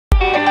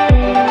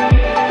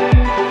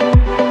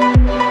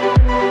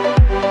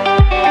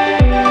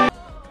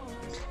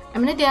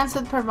dance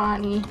with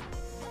Pravani.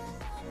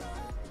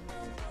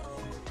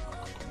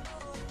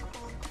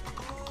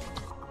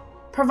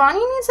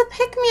 Pravani needs a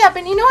pick-me-up,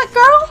 and you know what,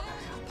 girl?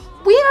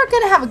 We are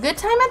gonna have a good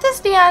time at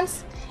this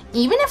dance.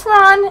 Even if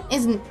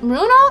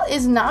Bruno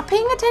is not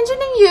paying attention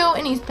to you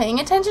and he's paying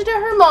attention to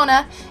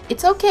Hermona,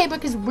 it's okay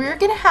because we're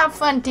gonna have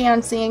fun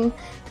dancing.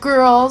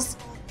 Girls,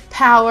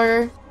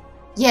 power.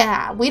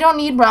 Yeah, we don't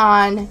need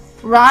Ron.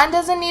 Ron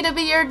doesn't need to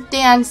be your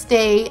dance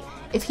date.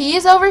 If he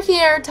is over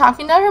here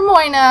talking to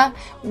Hermona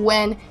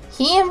when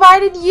he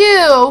invited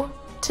you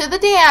to the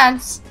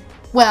dance,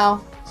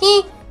 well,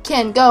 he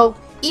can go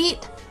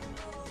eat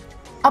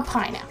a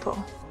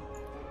pineapple.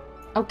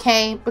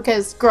 Okay?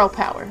 Because girl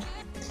power.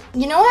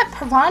 You know what?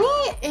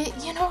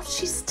 Pravani, you know,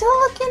 she's still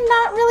looking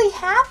not really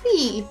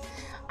happy.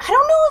 I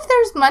don't know if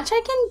there's much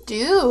I can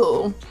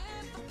do.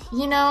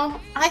 You know,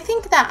 I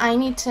think that I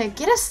need to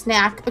get a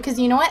snack because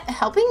you know what?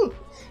 Helping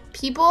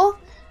people,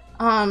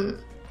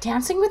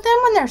 dancing with them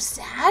when they're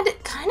sad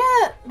kind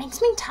of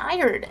makes me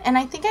tired. And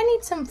I think I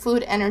need some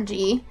food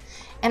energy.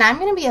 And I'm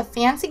going to be a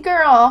fancy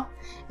girl.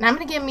 And I'm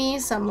going to get me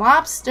some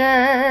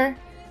lobster.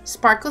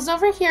 Sparkle's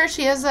over here.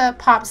 She has a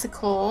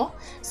popsicle.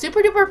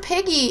 Super Duper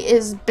Piggy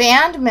is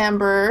band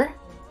member.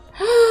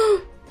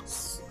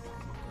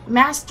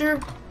 Master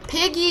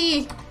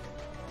Piggy,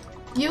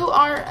 you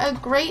are a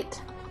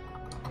great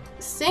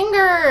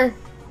singer.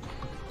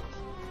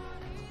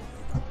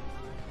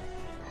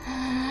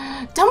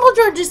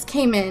 Dumbledore just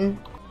came in.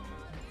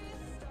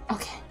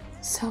 Okay,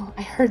 so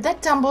I heard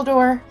that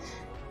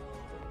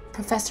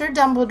Professor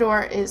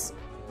Dumbledore is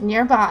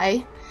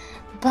nearby,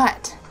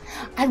 but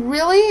I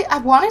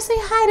want to say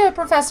hi to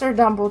Professor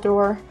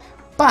Dumbledore,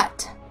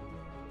 but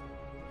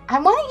I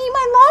want to eat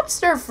my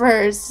lobster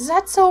first. Is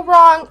that so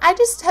wrong? I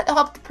just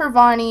helped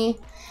Pravani,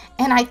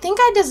 and I think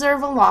I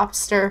deserve a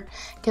lobster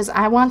because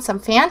I want some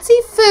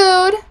fancy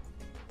food.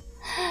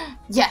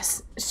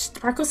 Yes,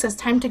 Sparkle says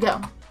time to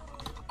go.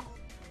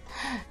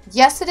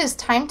 Yes, it is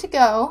time to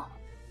go.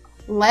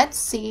 Let's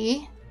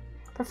see.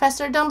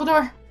 Professor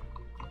Dumbledore.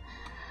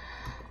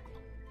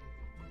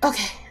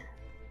 Okay.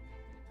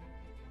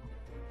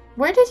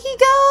 Where did he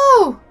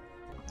go?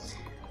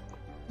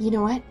 You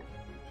know what?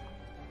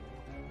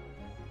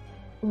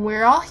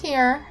 We're all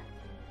here.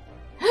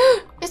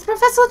 It's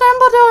Professor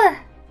Dumbledore.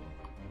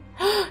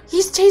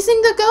 He's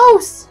chasing the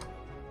ghosts.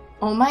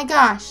 Oh my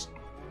gosh.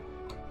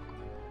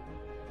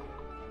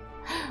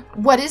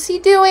 What is he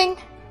doing?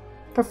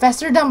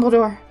 Professor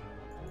Dumbledore.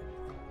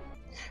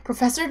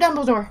 Professor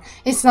Dumbledore,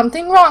 is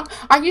something wrong?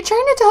 Are you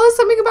trying to tell us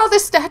something about the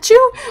statue?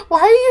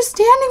 Why are you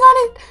standing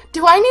on it?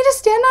 Do I need to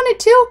stand on it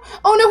too?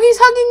 Oh no, he's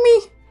hugging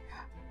me.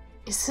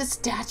 Is this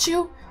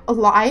statue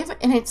alive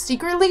and it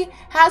secretly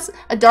has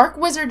a dark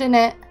wizard in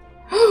it?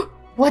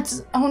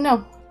 Oh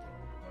no.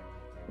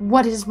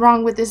 What is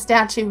wrong with this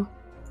statue?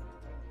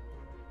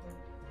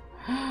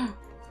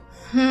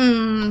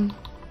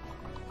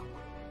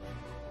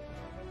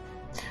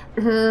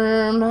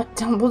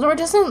 Dumbledore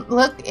doesn't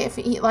look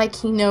like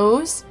he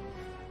knows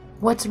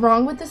what's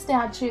wrong with the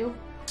statue.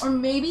 Or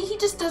maybe he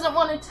just doesn't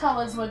want to tell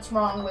us what's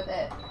wrong with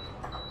it.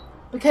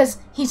 Because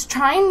he's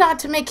trying not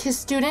to make his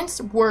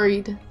students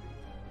worried.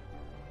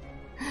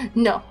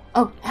 No.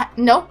 Oh,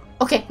 no.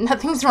 Okay,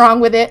 nothing's wrong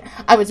with it.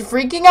 I was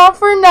freaking out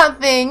for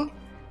nothing.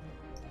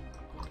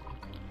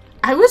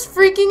 I was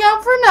freaking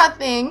out for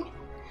nothing.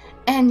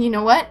 And you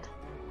know what?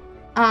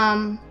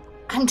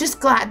 I'm just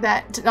glad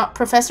that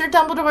Professor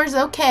Dumbledore is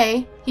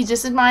okay. He's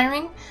just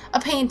admiring a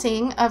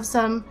painting of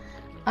some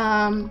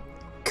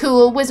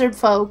cool wizard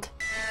folk.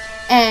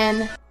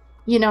 And,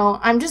 you know,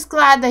 I'm just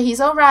glad that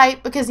he's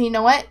alright because you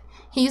know what?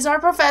 He's our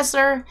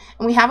professor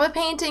and we have a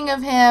painting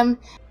of him.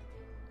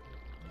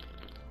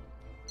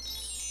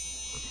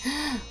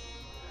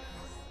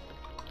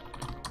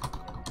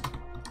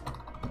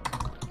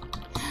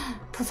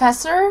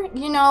 Professor,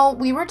 you know,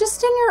 we were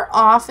just in your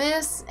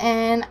office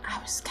and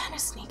I was kind of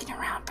sneaking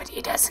around, but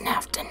he doesn't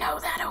have to know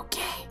that,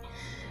 okay?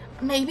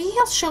 Maybe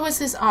he'll show us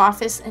his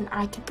office and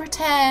I could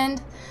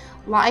pretend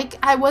like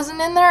I wasn't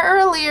in there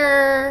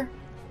earlier.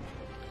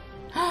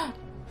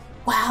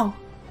 Wow.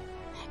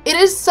 It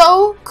is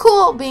so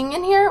cool being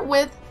in here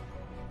with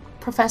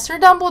Professor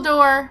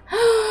Dumbledore.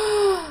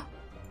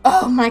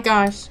 Oh my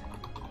gosh.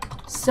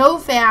 So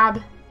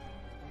fab.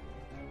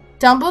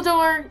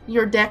 Dumbledore,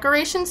 your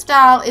decoration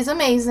style is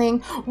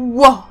amazing.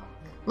 Whoa,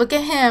 look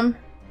at him.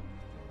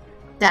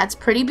 That's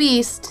pretty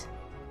beast.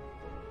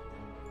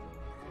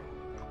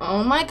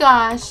 Oh my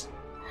gosh.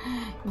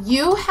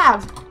 You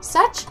have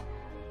such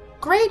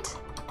great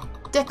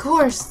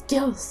decor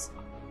skills.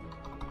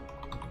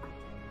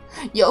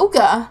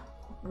 Yoga?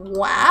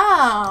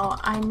 Wow,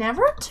 I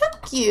never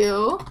took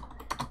you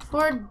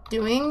for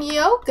doing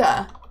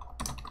yoga.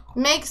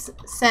 Makes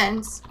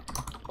sense.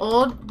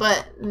 Old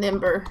but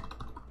limber.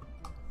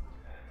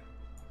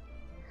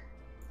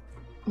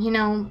 You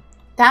know,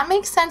 that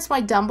makes sense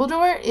why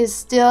Dumbledore is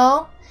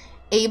still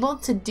able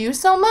to do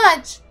so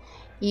much,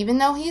 even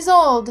though he's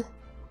old.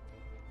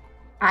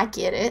 I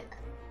get it.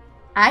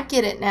 I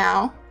get it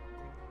now.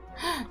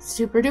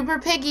 Super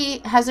Duper Piggy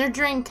has her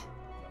drink.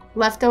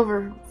 left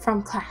over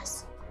from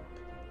class.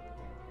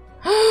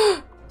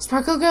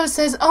 Sparkle Ghost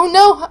says, "Oh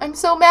no, I'm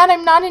so mad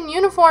I'm not in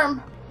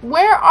uniform.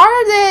 Where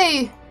are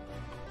they?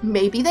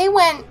 Maybe they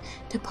went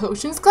to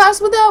potions class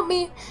without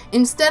me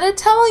instead of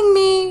telling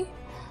me.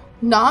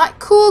 Not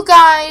cool,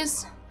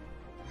 guys."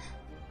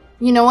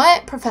 You know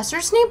what?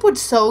 Professor Snape would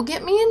so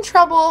get me in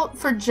trouble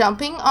for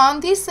jumping on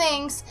these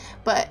things,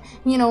 but,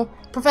 you know,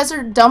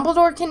 Professor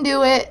Dumbledore can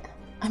do it.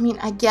 I mean,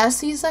 I guess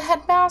he's a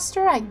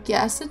headmaster. I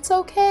guess it's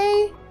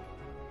okay.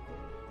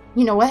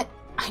 You know what?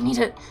 I need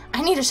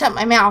to shut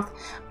my mouth.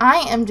 I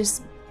am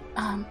just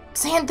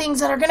saying things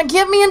that are gonna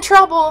get me in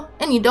trouble,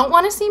 and you don't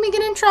want to see me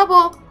get in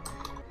trouble.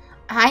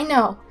 I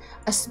know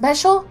a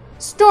special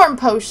storm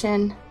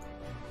potion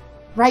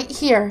right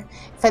here.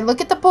 If I look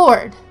at the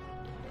board,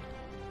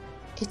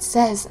 it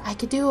says I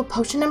could do a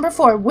potion number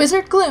 4,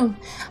 Wizard Gloom.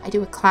 I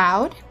do a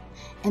cloud,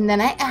 and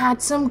then I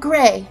add some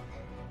gray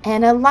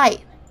and a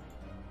light,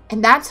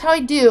 and that's how I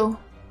do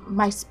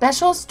my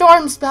special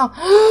storm spell.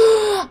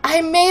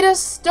 I made a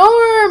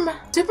storm!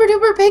 Super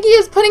Duper Piggy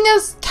is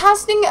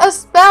casting a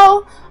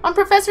spell on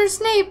Professor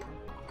Snape.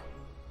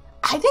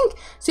 I think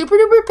Super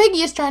Duper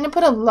Piggy is trying to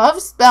put a love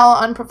spell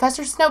on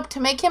Professor Snape to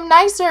make him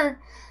nicer.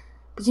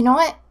 But you know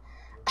what?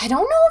 I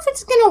don't know if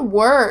it's gonna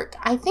work.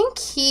 I think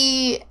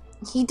he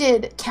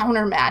did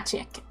counter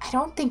magic. I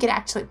don't think it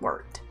actually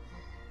worked.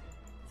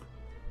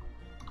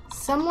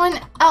 Someone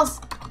else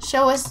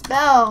show a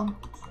spell.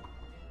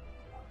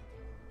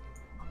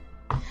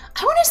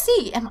 I want to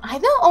see, am I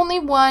the only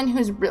one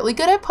who's really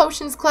good at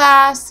potions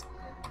class?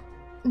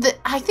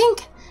 I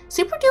think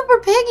Super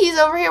Duper Piggy's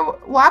over here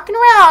walking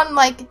around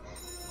like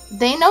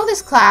they know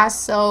this class,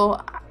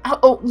 so...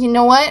 Oh, you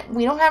know what?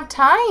 We don't have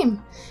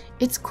time.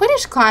 It's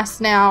Quidditch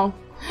class now.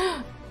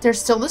 There's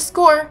still the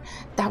score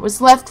that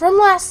was left from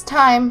last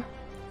time.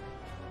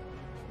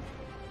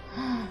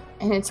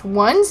 And it's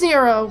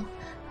 1-0.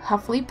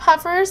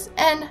 Hufflepuffers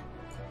and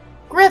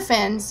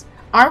Griffins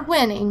are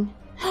winning.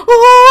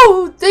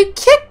 Oh, they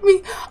kicked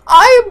me.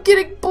 I am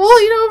getting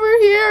bullied over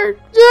here.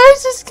 I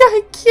just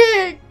got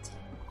kicked.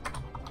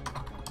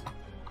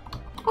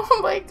 Oh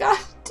my god.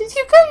 Did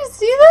you guys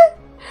see that?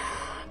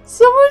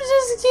 Someone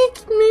just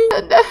kicked me.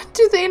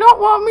 Do they not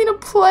want me to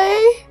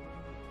play?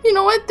 You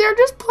know what? They're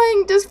just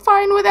playing just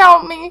fine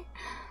without me.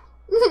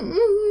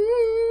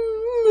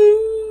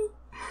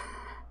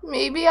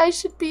 Maybe I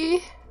should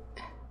be...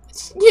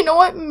 You know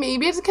what?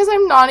 Maybe it's because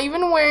I'm not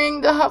even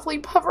wearing the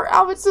Hufflepuffer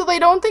outfit, so they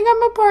don't think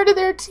I'm a part of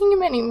their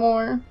team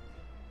anymore.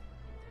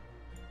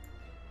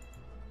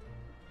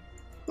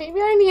 Maybe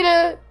I need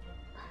to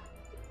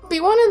be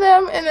one of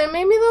them, and then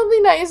maybe they'll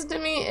be nice to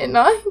me and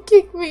not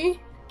kick me.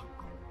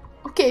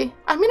 Okay,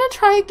 I'm gonna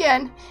try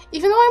again.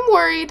 Even though I'm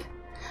worried,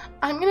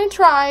 I'm gonna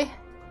try.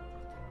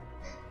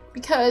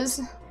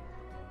 Because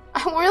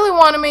I really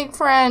want to make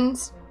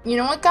friends. You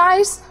know what,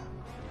 guys?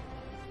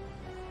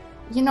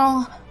 You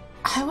know...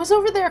 I was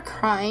over there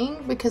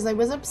crying because I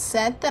was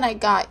upset that I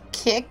got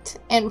kicked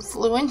and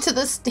flew into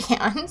the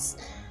stands.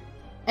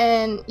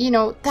 And, you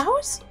know, that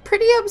was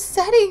pretty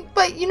upsetting.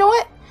 But you know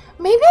what?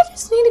 Maybe I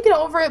just need to get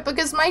over it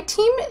because my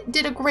team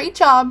did a great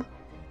job.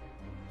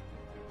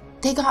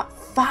 They got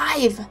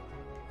 5.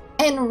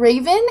 And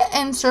Raven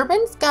and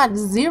Serpents got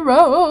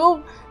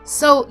 0.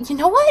 So, you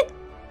know what?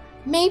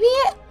 Maybe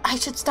I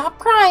should stop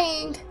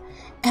crying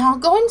and I'll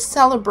go and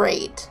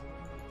celebrate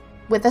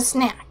with a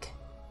snack.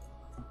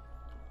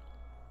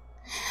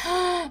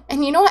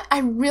 And you know what? I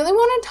really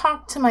want to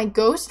talk to my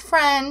ghost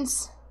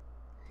friends.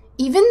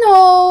 Even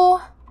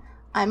though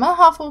I'm a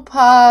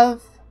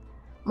Hufflepuff,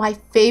 my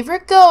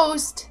favorite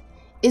ghost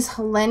is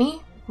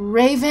Helene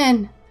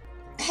Raven.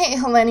 Hey,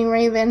 Helene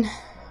Raven.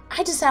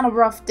 I just had a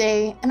rough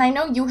day. And I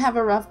know you have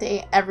a rough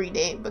day every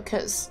day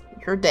because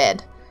you're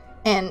dead.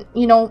 And,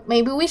 you know,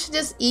 maybe we should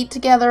just eat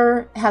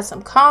together, have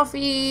some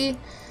coffee.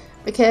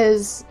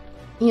 Because,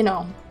 you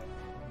know,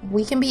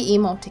 we can be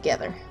emo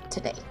together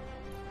today.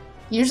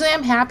 Usually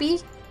I'm happy,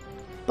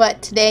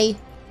 but today,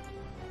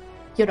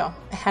 you know,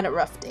 I had a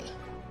rough day.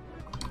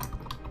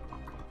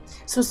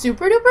 So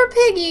Super Duper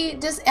Piggy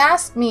just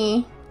asked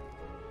me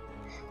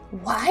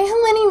why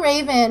Helene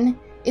Raven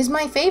is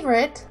my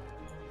favorite.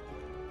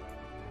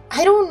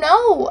 I don't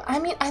know. I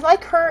mean, I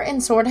like her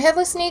and Sword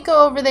Headless Nico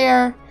over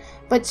there,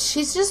 but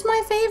she's just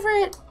my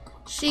favorite.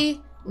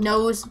 She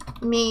knows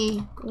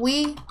me.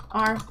 We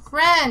are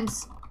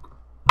friends.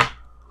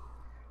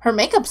 Her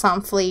makeup's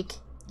on fleek.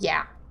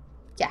 Yeah.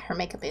 Yeah, her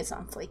makeup is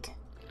on fleek.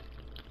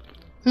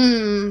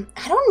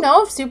 I don't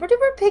know if Super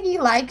Duper Piggy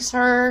likes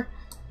her.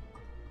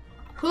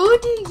 Who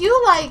do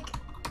you like,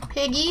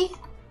 Piggy?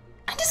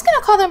 I'm just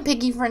gonna call them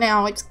Piggy for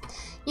now. It's,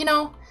 you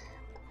know,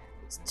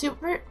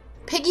 Super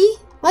Piggy,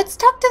 let's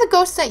talk to the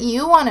ghosts that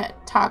you want to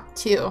talk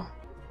to.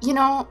 You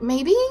know,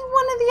 maybe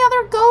one of the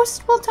other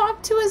ghosts will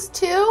talk to us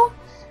too.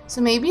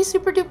 So maybe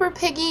Super Duper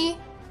Piggy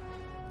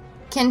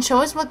can show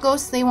us what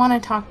ghosts they want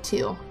to talk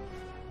to.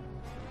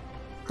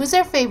 Who's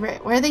their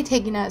favorite? Where are they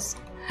taking us?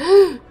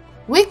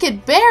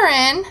 Wicked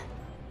Baron?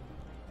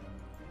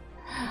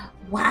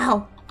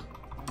 Wow.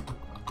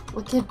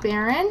 Wicked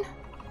Baron?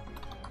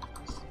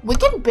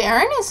 Wicked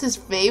Baron is his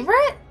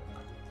favorite?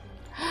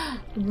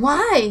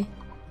 Why?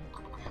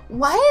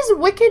 Why is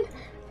Wicked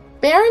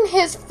Baron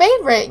his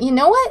favorite? You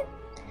know what?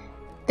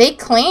 They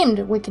claimed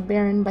Wicked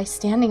Baron by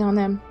standing on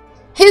them.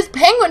 His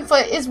penguin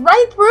foot is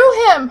right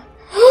through him!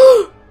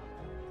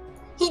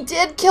 He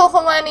did kill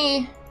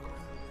Helene!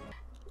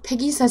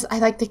 Piggy says, I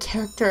like the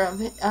character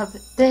of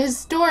his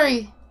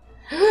story.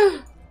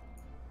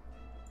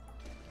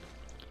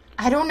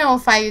 I don't know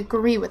if I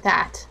agree with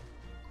that.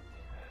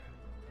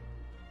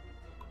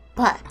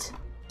 But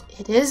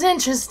it is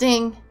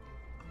interesting.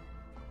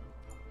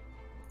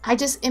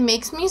 It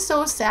makes me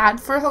so sad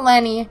for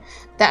Helene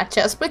that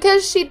just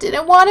because she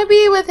didn't want to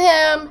be with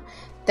him,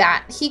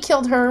 that he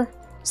killed her.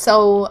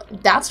 So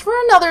that's for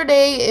another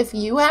day. If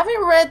you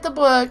haven't read the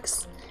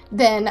books,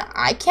 then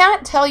I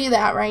can't tell you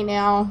that right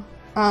now.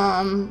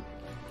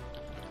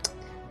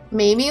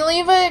 Maybe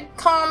leave a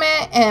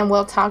comment and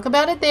we'll talk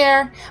about it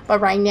there. But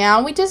right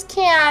now we just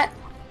can't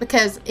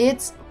because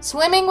it's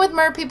Swimming with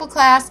Mer People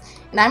class.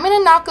 And I'm going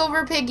to knock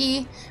over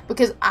Piggy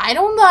because I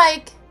don't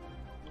like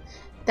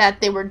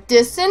that they were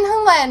dissing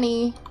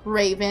Helene,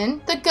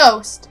 Raven, the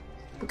ghost,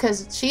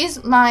 because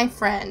she's my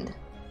friend.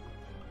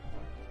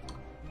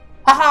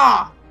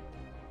 Haha!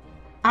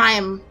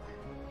 I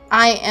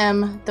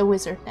am the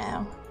wizard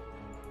now.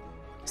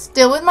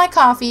 Still with my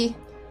coffee,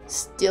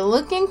 still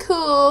looking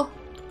cool,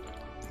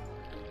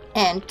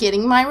 and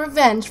getting my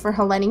revenge for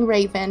Helene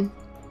Raven.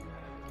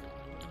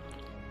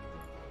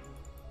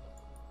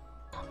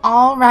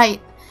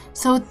 Alright,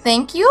 so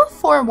thank you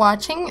for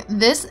watching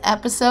this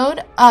episode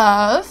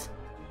of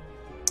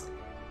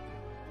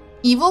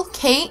Evil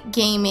Kate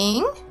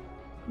Gaming.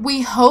 We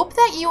hope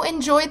that you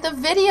enjoyed the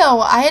video.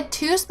 I had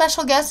two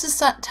special guests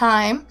this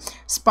time,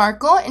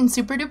 Sparkle and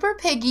Super Duper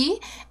Piggy,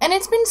 and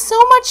it's been so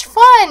much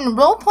fun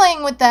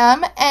role-playing with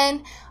them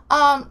and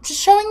just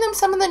showing them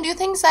some of the new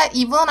things that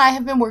Evil and I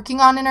have been working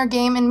on in our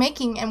game and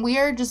making, and we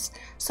are just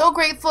so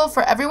grateful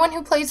for everyone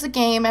who plays the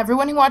game,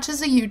 everyone who watches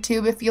the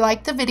YouTube. If you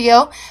like the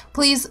video,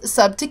 please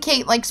sub to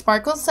Kate like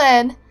Sparkle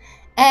said.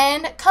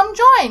 And come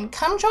join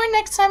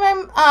next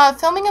time I'm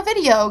filming a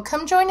video.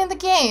 Come join in the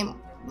game.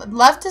 I'd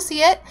love to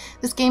see it.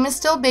 This game is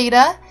still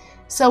beta,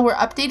 so we're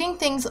updating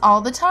things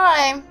all the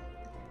time.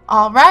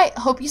 Alright,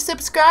 hope you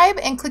subscribe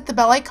and click the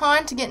bell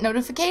icon to get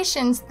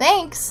notifications.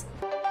 Thanks!